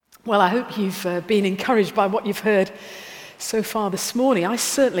Well, I hope you've been encouraged by what you've heard so far this morning. I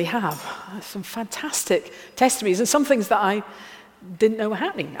certainly have. Some fantastic testimonies and some things that I didn't know were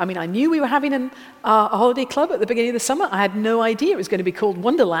happening. I mean, I knew we were having a holiday club at the beginning of the summer. I had no idea it was going to be called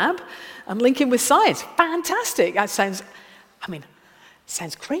Wonder Lab and linking with science. Fantastic. That sounds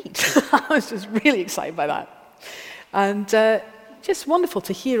great. I was just really excited by that. And just wonderful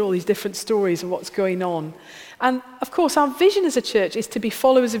to hear all these different stories of what's going on. And of course, our vision as a church is to be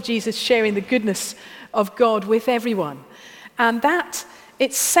followers of Jesus, sharing the goodness of God with everyone. And that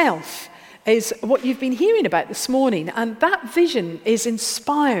itself is what you've been hearing about this morning. And that vision is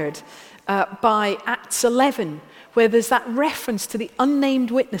inspired by Acts 11, where there's that reference to the unnamed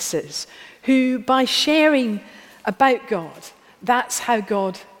witnesses who, by sharing about God, that's how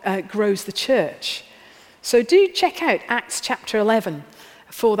God grows the church. So do check out Acts chapter 11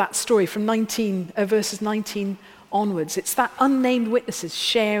 for that story from verses 19 onwards. It's that unnamed witnesses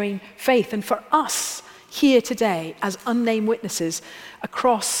sharing faith. And for us here today as unnamed witnesses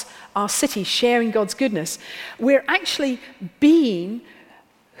across our city sharing God's goodness, we're actually being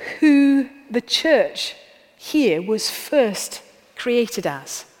who the church here was first created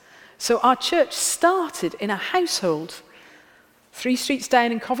as. So our church started in a household 3 streets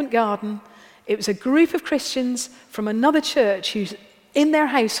down in Covent Garden. It was a group of Christians from another church who in their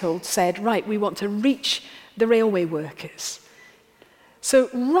household said, right, we want to reach the railway workers. So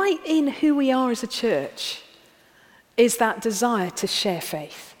right in who we are as a church is that desire to share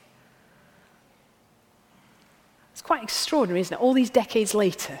faith. It's quite extraordinary, isn't it? All these decades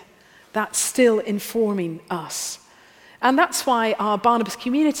later, that's still informing us. And that's why our Barnabas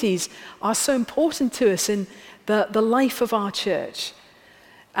communities are so important to us in the life of our church.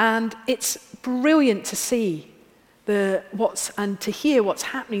 And it's brilliant to see and to hear what's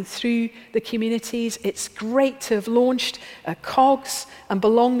happening through the communities. It's great to have launched COGS and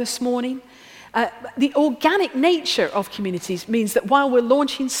Belong this morning. The organic nature of communities means that while we're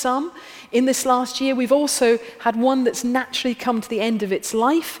launching some in this last year, we've also had one that's naturally come to the end of its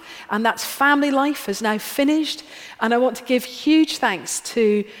life, and that's Family Life has now finished. And I want to give huge thanks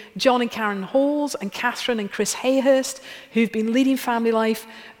to John and Karen Halls and Catherine and Chris Hayhurst, who've been leading Family Life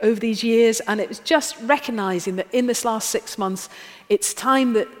over these years. And it was just recognizing that in this last 6 months, it's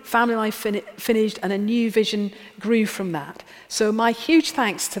time that Family Life finished and a new vision grew from that. So my huge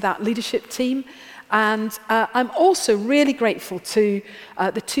thanks to that leadership team. And I'm also really grateful to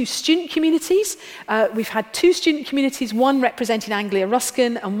the 2 student communities. We've had 2 student communities, one representing Anglia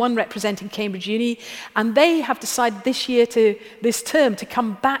Ruskin and one representing Cambridge Uni. And they have decided this term to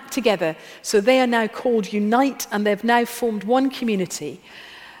come back together. So they are now called Unite, and they've now formed one community.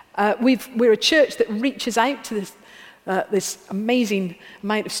 We're a church that reaches out to this amazing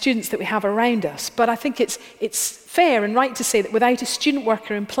amount of students that we have around us. But I think it's fair and right to say that without a student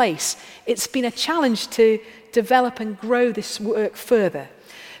worker in place, it's been a challenge to develop and grow this work further.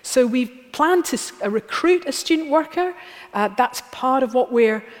 So we've planned to recruit a student worker. That's part of what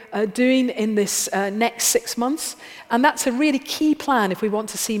we're doing in this next 6 months. And that's a really key plan if we want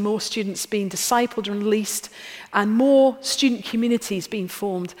to see more students being discipled and released and more student communities being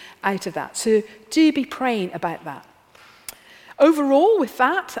formed out of that. So do be praying about that. Overall, with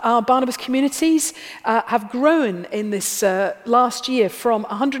that, our Barnabas communities have grown in this last year from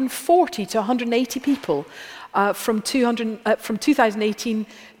 140 to 180 people from 2018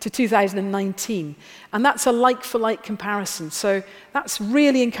 to 2019. And that's a like-for-like comparison. So that's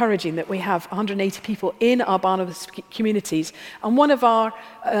really encouraging that we have 180 people in our Barnabas communities. And one of our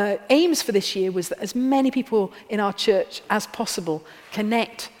aims for this year was that as many people in our church as possible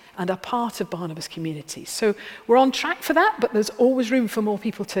connect and are part of Barnabas communities. So we're on track for that, but there's always room for more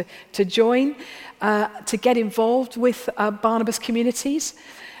people to join, to get involved with Barnabas communities.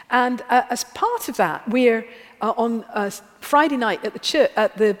 And as part of that, we're on Friday night at the church,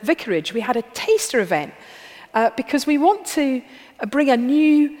 at the vicarage, we had a taster event because we want to bring a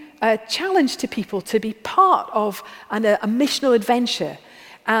new challenge to people to be part of a missional adventure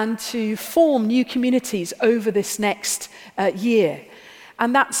and to form new communities over this next year.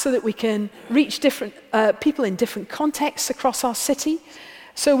 And that's so that we can reach different people in different contexts across our city.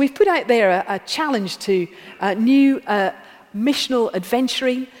 So we've put out there a challenge to new missional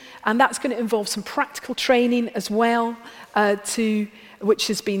adventuring, and that's going to involve some practical training as well, which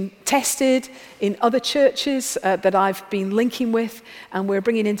has been tested in other churches that I've been linking with, and we're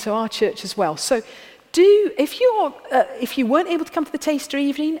bringing into our church as well. So if you weren't able to come to the taster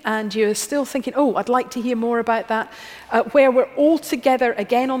evening and you're still thinking, oh, I'd like to hear more about that, where we're all together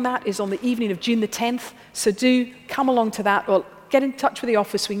again on that is on the evening of June the 10th. So do come along to that, or get in touch with the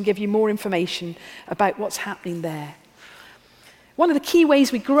office. We can give you more information about what's happening there. One of the key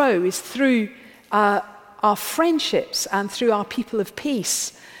ways we grow is through our friendships and through our people of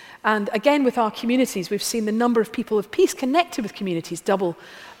peace. And again, with our communities, we've seen the number of people of peace connected with communities double,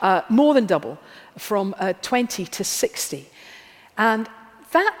 more than double, from 20 to 60. And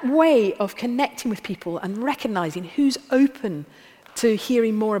that way of connecting with people and recognizing who's open to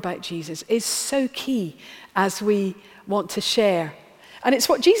hearing more about Jesus is so key as we want to share. And it's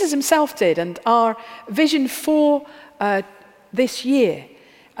what Jesus himself did. And our vision for this year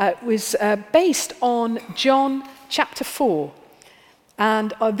was based on John chapter 4.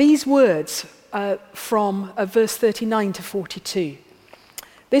 And these words from verse 39 to 42.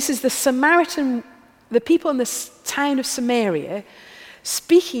 This is the people in the town of Samaria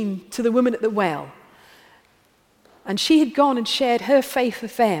speaking to the woman at the well. And she had gone and shared her faith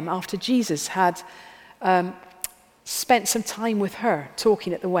with them after Jesus had spent some time with her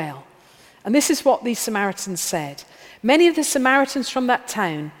talking at the well. And this is what these Samaritans said. Many of the Samaritans from that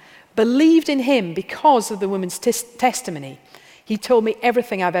town believed in him because of the woman's testimony. He told me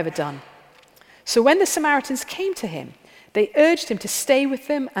everything I've ever done. So when the Samaritans came to him, they urged him to stay with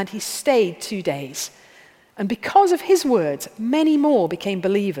them, and he stayed 2 days. And because of his words, many more became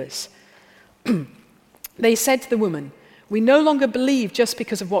believers. They said to the woman, "We no longer believe just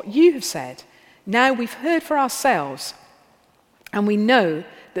because of what you have said. Now we've heard for ourselves, and we know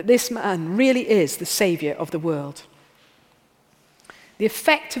that this man really is the Savior of the world." The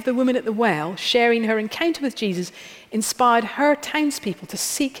effect of the woman at the well, sharing her encounter with Jesus, inspired her townspeople to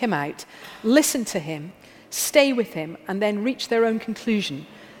seek him out, listen to him, stay with him, and then reach their own conclusion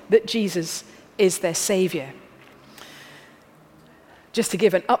that Jesus is their Savior. Just to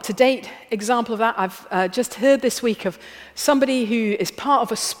give an up-to-date example of that, I've just heard this week of somebody who is part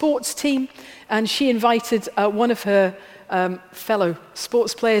of a sports team, and she invited one of her fellow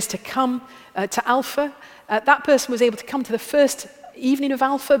sports players to come to Alpha. That person was able to come to the first evening of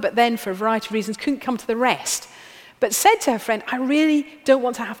Alpha, but then for a variety of reasons couldn't come to the rest. But said to her friend, "I really don't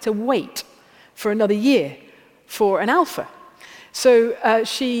want to have to wait for another year for an Alpha." So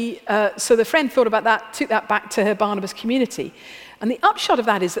so the friend thought about that, took that back to her Barnabas community. And the upshot of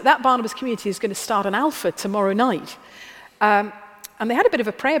that is that Barnabas community is going to start an Alpha tomorrow night. And they had a bit of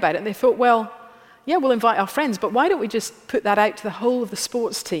a pray about it, and they thought, well, yeah, we'll invite our friends, but why don't we just put that out to the whole of the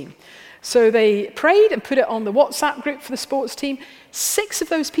sports team? So they prayed and put it on the WhatsApp group for the sports team. 6 of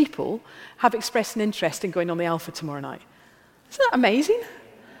those people have expressed an interest in going on the Alpha tomorrow night. Isn't that amazing?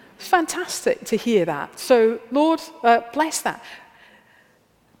 It's fantastic to hear that. So, Lord, bless that.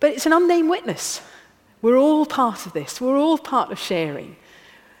 But it's an unnamed witness. We're all part of this. We're all part of sharing.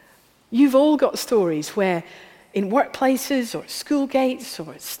 You've all got stories where in workplaces or school gates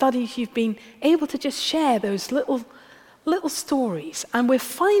or studies you've been able to just share those little stories. And we're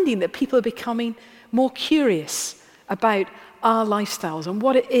finding that people are becoming more curious about our lifestyles and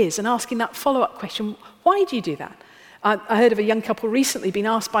what it is, and asking that follow-up question, why do you do that? I heard of a young couple recently being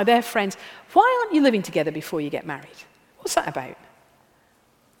asked by their friends, why aren't you living together before you get married? What's that about?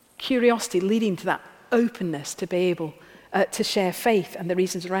 Curiosity leading to that openness to be able to share faith and the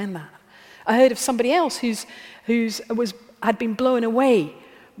reasons around that. I heard of somebody else had been blown away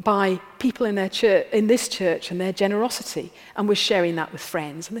by people in their church, in this church, and their generosity, and was sharing that with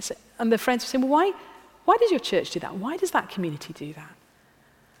friends. And the friends were saying, well, why does your church do that? Why does that community do that?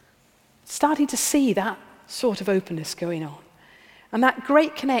 Starting to see that sort of openness going on. And that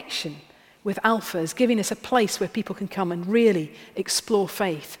great connection with Alpha is giving us a place where people can come and really explore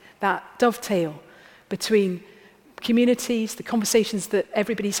faith, that dovetail between communities, the conversations that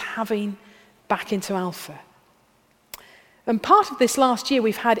everybody's having, back into Alpha. And part of this last year,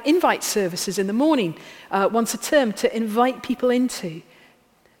 we've had invite services in the morning, once a term, to invite people into,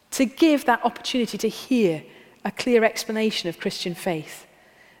 to give that opportunity to hear a clear explanation of Christian faith.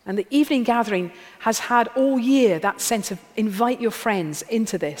 And the evening gathering has had all year that sense of invite your friends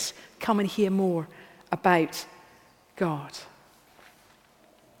into this, come and hear more about God.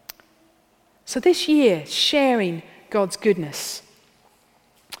 So this year, sharing God's goodness.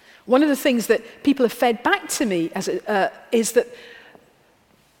 One of the things that people have fed back to me is that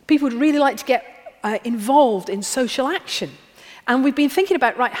people would really like to get involved in social action. And we've been thinking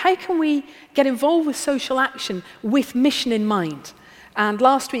about, right, how can we get involved with social action with mission in mind? And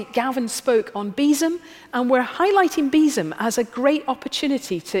last week, Gavin spoke on Besom, and we're highlighting Besom as a great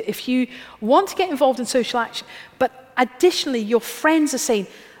opportunity to, if you want to get involved in social action, but additionally, your friends are saying,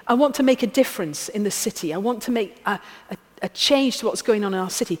 I want to make a difference in the city. I want to make a change to what's going on in our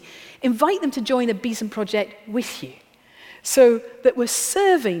city. Invite them to join a Besom project with you. So that we're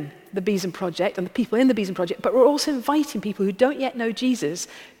serving the Besom project and the people in the Besom project, but we're also inviting people who don't yet know Jesus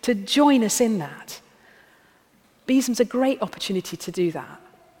to join us in that. Beesham's a great opportunity to do that.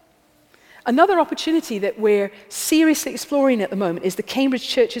 Another opportunity that we're seriously exploring at the moment is the Cambridge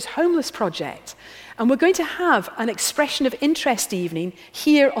Church's Homeless Project. And we're going to have an expression of interest evening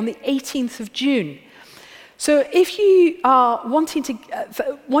here on the 18th of June. So if you are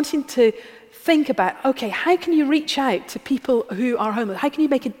wanting to think about, okay, how can you reach out to people who are homeless? How can you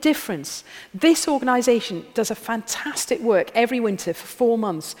make a difference? This organization does a fantastic work every winter for 4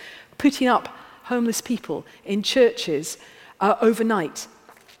 months, putting up homeless people in churches overnight.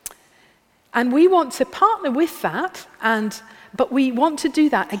 And we want to partner with that, but we want to do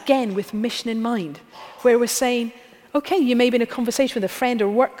that, again, with mission in mind, where we're saying, okay, you may be in a conversation with a friend or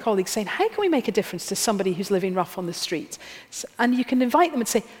work colleague saying, how can we make a difference to somebody who's living rough on the street? And you can invite them and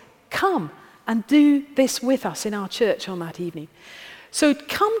say, come and do this with us in our church on that evening. So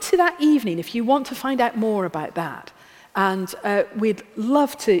come to that evening if you want to find out more about that. And we'd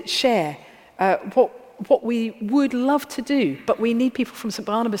love to share what we would love to do, but we need people from St.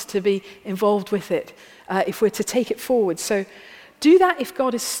 Barnabas to be involved with it if we're to take it forward. So do that if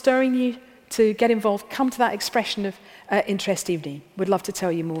God is stirring you to get involved. Come to that expression of interest evening. We'd love to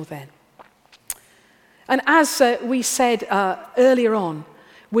tell you more then. And as we said earlier on,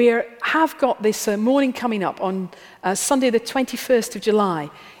 we have got this morning coming up on Sunday the 21st of July,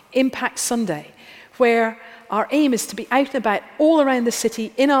 Impact Sunday, where our aim is to be out and about all around the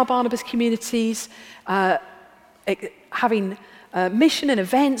city in our Barnabas communities, having mission and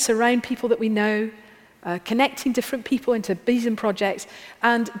events around people that we know, connecting different people into Beesham projects.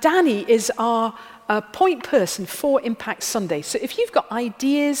 And Danny is our point person for Impact Sunday. So if you've got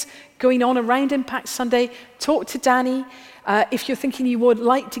ideas going on around Impact Sunday, talk to Danny. If you're thinking you would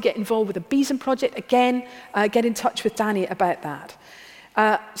like to get involved with a Beesham project, again, get in touch with Danny about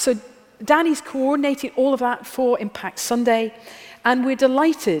that. So Danny's coordinating all of that for Impact Sunday, and we're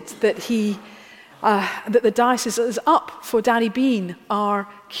delighted that that the diocese is up for Danny being our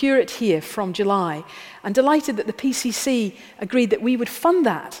curate here from July, and delighted that the PCC agreed that we would fund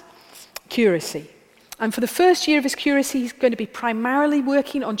that curacy. And for the first year of his curacy, he's going to be primarily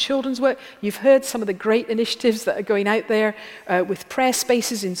working on children's work. You've heard some of the great initiatives that are going out there with prayer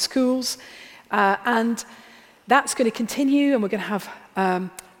spaces in schools, and that's going to continue, and we're going to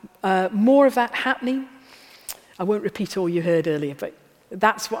have more of that happening. I won't repeat all you heard earlier, but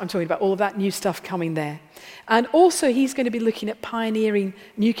that's what I'm talking about, all of that new stuff coming there. And also he's going to be looking at pioneering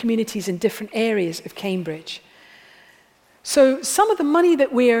new communities in different areas of Cambridge. So some of the money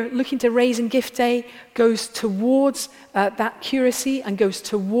that we're looking to raise in Gift Day goes towards that curacy and goes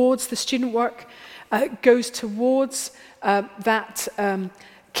towards the student work, goes towards that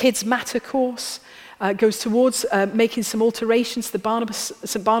Kids Matter course, goes towards making some alterations to the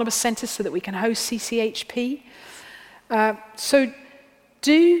St. Barnabas Centre so that we can host CCHP. So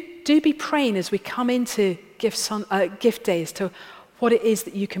do be praying as we come into Gift Day as to what it is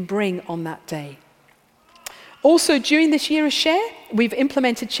that you can bring on that day. Also, during this year of Share, we've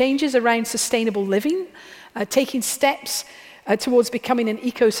implemented changes around sustainable living, taking steps towards becoming an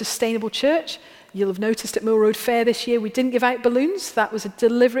eco-sustainable church. You'll have noticed at Mill Road Fair this year, we didn't give out balloons. That was a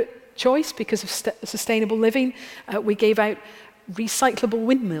deliberate choice because of sustainable living. We gave out recyclable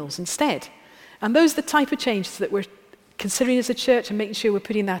windmills instead. And those are the type of changes that we're considering as a church and making sure we're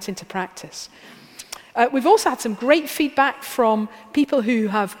putting that into practice. We've also had some great feedback from people who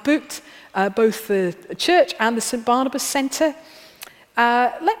have booked both the church and the St. Barnabas Centre.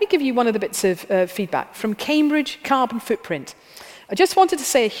 Let me give you one of the bits of feedback from Cambridge Carbon Footprint. I just wanted to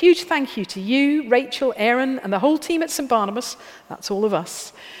say a huge thank you to you, Rachel, Aaron, and the whole team at St. Barnabas, that's all of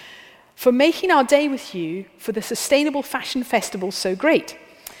us, for making our day with you for the Sustainable Fashion Festival so great.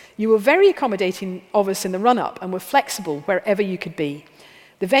 You were very accommodating of us in the run-up and were flexible wherever you could be.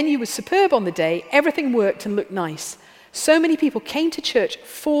 The venue was superb on the day, everything worked and looked nice. So many people came to church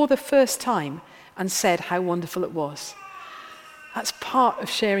for the first time and said how wonderful it was. That's part of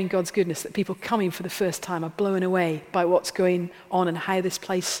sharing God's goodness, that people coming for the first time are blown away by what's going on and how this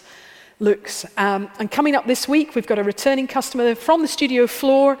place looks. And coming up this week, we've got a returning customer from the studio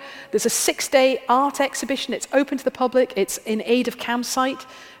floor. There's a 6-day art exhibition. It's open to the public. It's in aid of Campsite.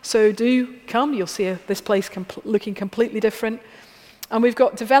 So do come. You'll see this place looking completely different. And we've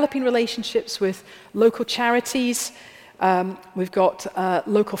got developing relationships with local charities. We've got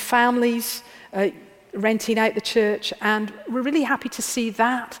local families renting out the church. And we're really happy to see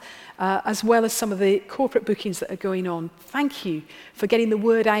that, as well as some of the corporate bookings that are going on. Thank you for getting the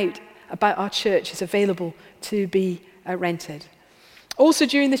word out about our church is available to be rented. Also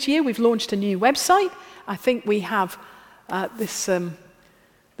during this year, we've launched a new website. I think we have this,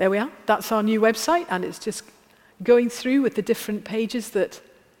 there we are, that's our new website, and it's just going through with the different pages that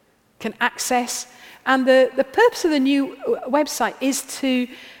can access. And the purpose of the new website is to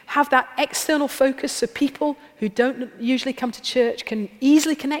have that external focus so people who don't usually come to church can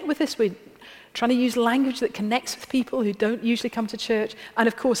easily connect with us. We're trying to use language that connects with people who don't usually come to church. And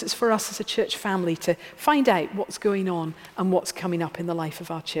of course, it's for us as a church family to find out what's going on and what's coming up in the life of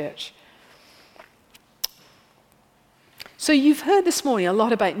our church. So you've heard this morning a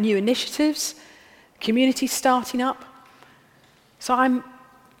lot about new initiatives, communities starting up. So I'm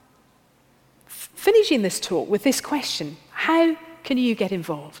finishing this talk with this question: how can you get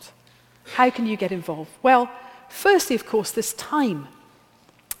involved? How can you get involved? Well, firstly, of course, there's time.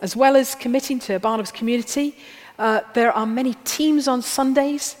 As well as committing to a Barnabas community, there are many teams on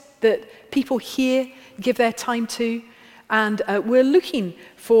Sundays that people here give their time to. And we're looking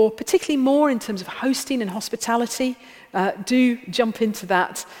for particularly more in terms of hosting and hospitality. Do jump into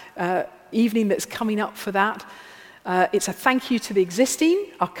that evening that's coming up for that. It's a thank you to the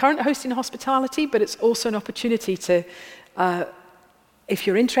our current hosting and hospitality, but it's also an opportunity to, if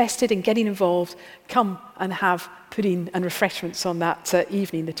you're interested in getting involved, come and have pudding and refreshments on that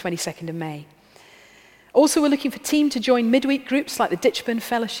evening, the 22nd of May. Also, we're looking for team to join midweek groups like the Ditchburn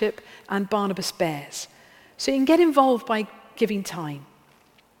Fellowship and Barnabas Bears. So you can get involved by giving time.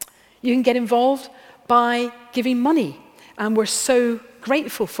 You can get involved by giving money, and we're so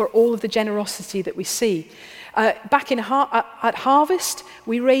grateful for all of the generosity that we see. Back at Harvest,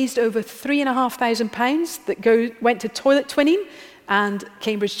 we raised over £3,500 that went to toilet twinning and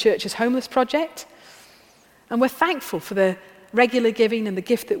Cambridge Church's homeless project. And we're thankful for the regular giving and the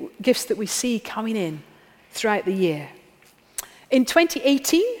gifts that we see coming in throughout the year. In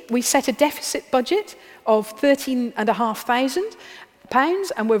 2018, we set a deficit budget of £13,500,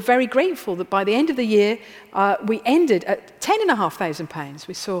 and we're very grateful that by the end of the year, we ended at £10,500.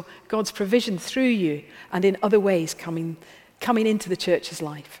 We saw God's provision through you and in other ways coming into the church's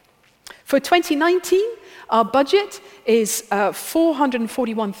life. For 2019, our budget is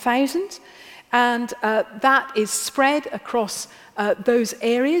 £441,000, and that is spread across those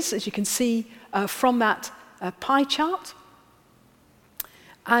areas, as you can see from that pie chart.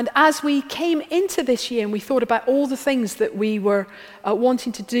 And as we came into this year and we thought about all the things that we were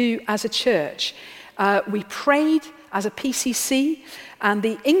wanting to do as a church, we prayed as a PCC, and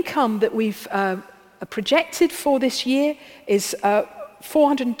the income that we've projected for this year is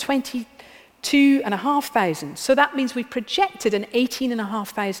 $422,500. So that means we've projected an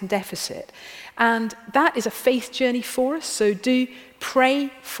 $18,500 deficit. And that is a faith journey for us. So do pray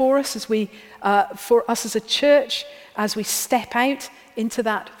for us for us as a church as we step out into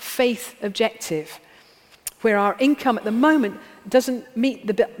that faith objective, where our income at the moment doesn't meet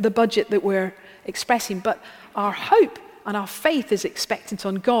the budget that we're expressing, but our hope and our faith is expectant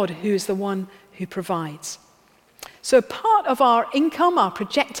on God, who is the one who provides. So part of our income, our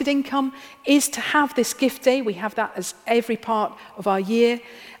projected income, is to have this gift day. We have that as every part of our year,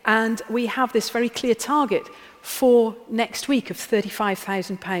 and we have this very clear target for next week of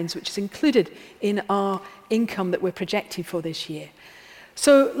 £35,000, which is included in our income that we're projecting for this year.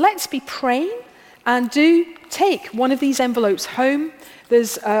 So let's be praying, and do take one of these envelopes home.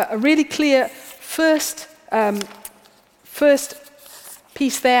 There's a really clear first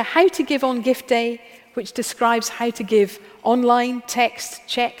piece there, how to give on gift day, which describes how to give online, text,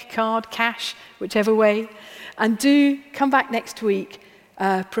 check, card, cash, whichever way. And do come back next week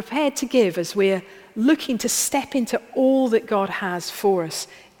prepared to give as we're looking to step into all that God has for us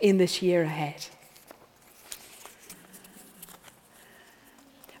in this year ahead.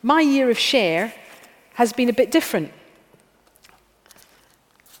 My year of Share has been a bit different.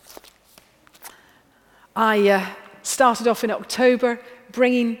 I started off in October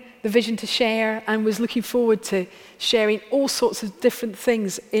bringing the vision to Share and was looking forward to sharing all sorts of different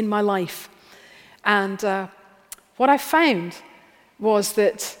things in my life. And what I found was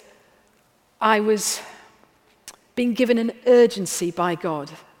that I was being given an urgency by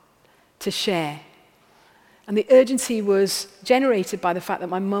God to share. And the urgency was generated by the fact that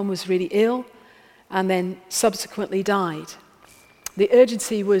my mum was really ill and then subsequently died. The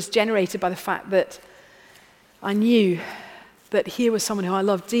urgency was generated by the fact that I knew that here was someone who I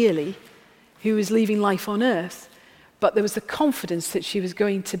loved dearly, who was leaving life on earth, but there was the confidence that she was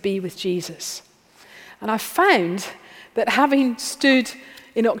going to be with Jesus. And I found that having stood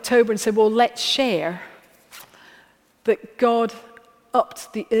in October and said, well, let's share, that God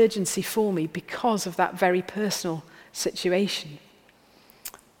upped the urgency for me because of that very personal situation.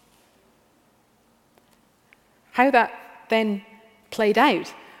 How that then played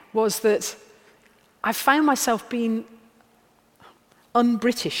out was that I found myself being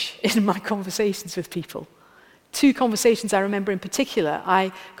un-British in my conversations with people, Two conversations I remember in particular,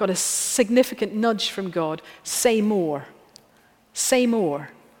 I got a significant nudge from God, say more. Say more.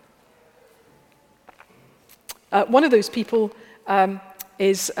 One of those people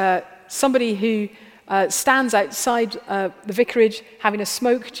is somebody who stands outside the vicarage having a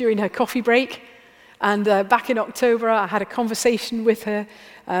smoke during her coffee break. And back in October, I had a conversation with her,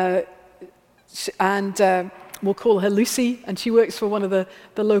 and we'll call her Lucy, and she works for one of the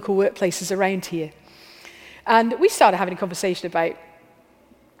local workplaces around here. And we started having a conversation about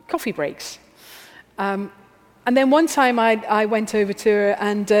coffee breaks. And then one time I went over to her,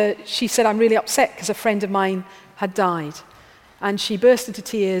 and she said, I'm really upset because a friend of mine had died. And she burst into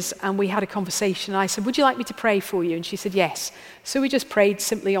tears, and we had a conversation. I said, would you like me to pray for you? And she said, yes. So we just prayed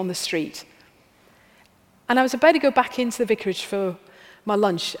simply on the street. And I was about to go back into the vicarage for my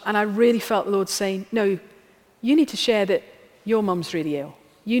lunch, and I really felt the Lord saying, no, you need to share that your mum's really ill.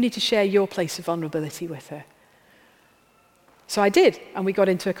 You need to share your place of vulnerability with her. So I did, and we got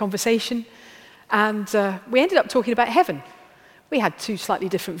into a conversation, and we ended up talking about heaven. We had two slightly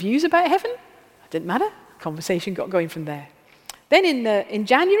different views about heaven. It didn't matter. Conversation got going from there. Then in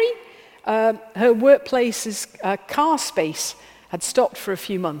January, her workplace's car space had stopped for a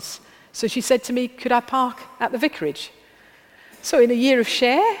few months. So she said to me, could I park at the vicarage? So in a year of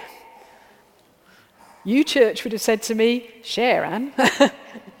share, you church would have said to me, share, Anne.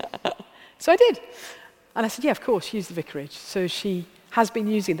 So I did. And I said, yeah, of course, use the vicarage. So she has been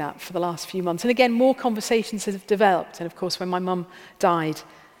using that for the last few months. And again, more conversations have developed. And of course, when my mum died,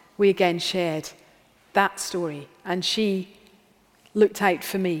 we again shared that story. And she looked out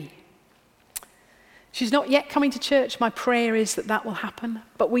for me. She's not yet coming to church. My prayer is that that will happen.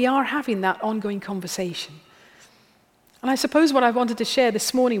 But we are having that ongoing conversation. And I suppose what I wanted to share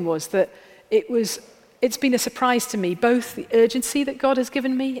this morning was that it's been a surprise to me, both the urgency that God has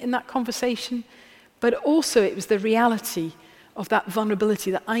given me in that conversation, but also it was the reality of that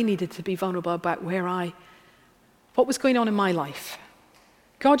vulnerability that I needed to be vulnerable about what was going on in my life.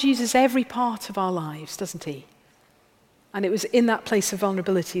 God uses every part of our lives, doesn't he? And it was in that place of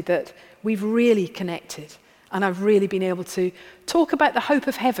vulnerability that we've really connected, and I've really been able to talk about the hope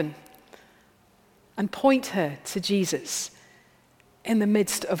of heaven and point her to Jesus in the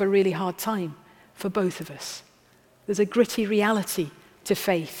midst of a really hard time for both of us. There's a gritty reality to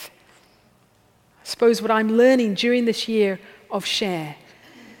faith. I suppose what I'm learning during this year of Share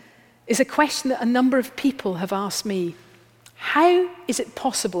is a question that a number of people have asked me. How is it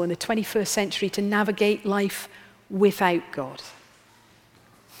possible in the 21st century to navigate life without God?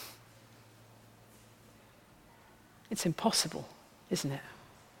 It's impossible, isn't it?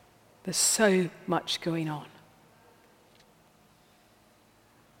 There's so much going on.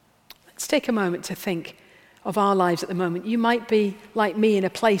 Let's take a moment to think of our lives at the moment. You might be like me in a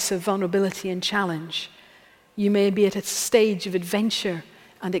place of vulnerability and challenge. You may be at a stage of adventure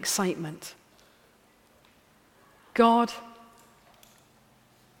and excitement. God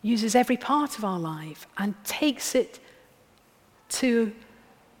uses every part of our life and takes it to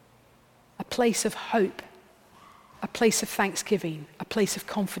a place of hope, a place of thanksgiving, a place of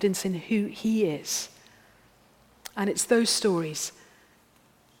confidence in who he is. And it's those stories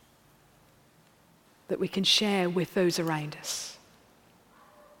that we can share with those around us.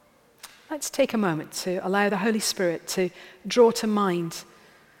 Let's take a moment to allow the Holy Spirit to draw to mind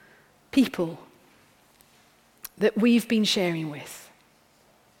people that we've been sharing with.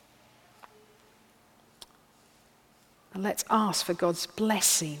 And let's ask for God's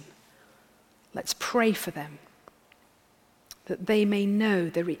blessing. Let's pray for them, that they may know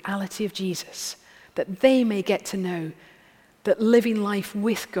the reality of Jesus, that they may get to know that living life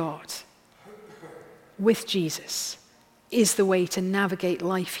with God, with Jesus, is the way to navigate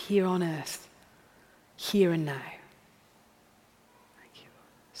life here on earth, here and now. Thank you.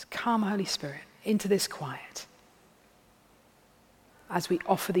 Let's come, Holy Spirit, into this quiet as we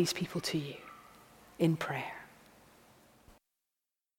offer these people to you in prayer.